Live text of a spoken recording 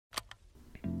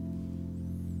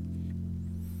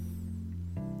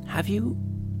Have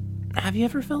you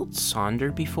ever felt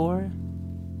Sonder before?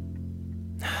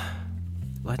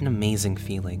 What an amazing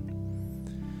feeling.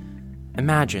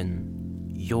 Imagine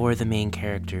you're the main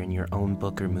character in your own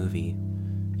book or movie.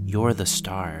 You're the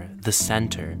star, the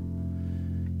center.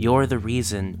 You're the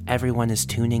reason everyone is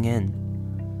tuning in.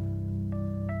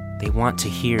 They want to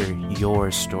hear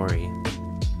your story.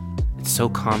 It's so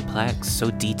complex, so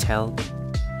detailed.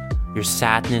 Your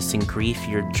sadness and grief,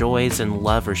 your joys and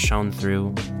love are shown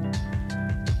through.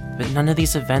 But none of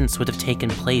these events would have taken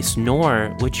place,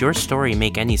 nor would your story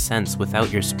make any sense without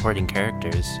your supporting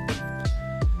characters.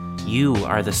 You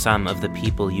are the sum of the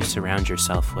people you surround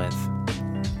yourself with.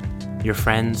 Your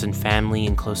friends and family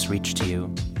in close reach to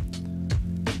you.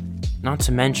 Not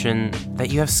to mention that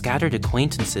you have scattered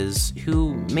acquaintances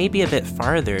who may be a bit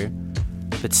farther,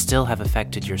 but still have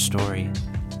affected your story.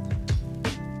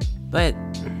 But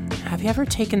have you ever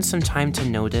taken some time to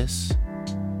notice,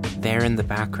 there in the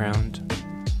background,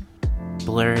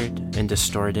 blurred and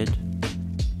distorted,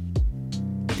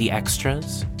 the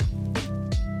extras?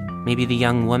 Maybe the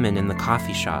young woman in the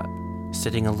coffee shop,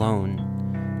 sitting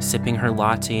alone, sipping her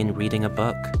latte and reading a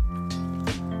book.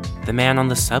 The man on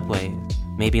the subway,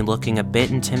 maybe looking a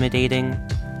bit intimidating,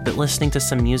 but listening to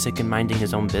some music and minding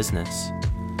his own business.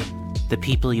 The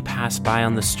people you pass by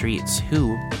on the streets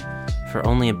who, for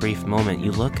only a brief moment,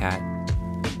 you look at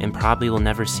and probably will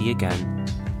never see again.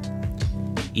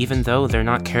 Even though they're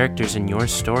not characters in your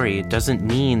story, it doesn't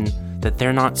mean that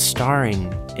they're not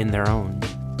starring in their own.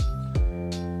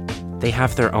 They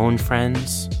have their own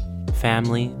friends,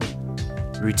 family,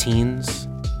 routines,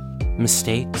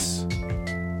 mistakes,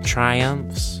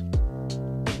 triumphs,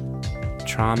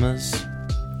 traumas.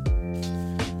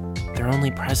 They're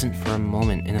only present for a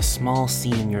moment in a small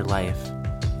scene in your life,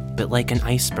 but like an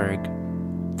iceberg,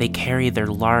 they carry their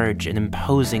large and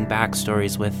imposing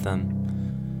backstories with them.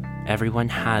 Everyone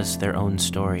has their own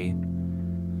story.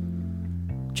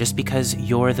 Just because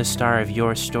you're the star of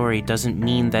your story doesn't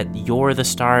mean that you're the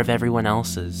star of everyone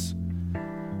else's.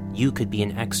 You could be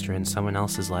an extra in someone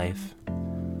else's life.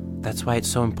 That's why it's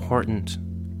so important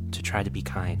to try to be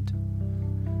kind.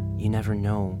 You never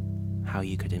know how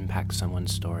you could impact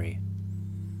someone's story.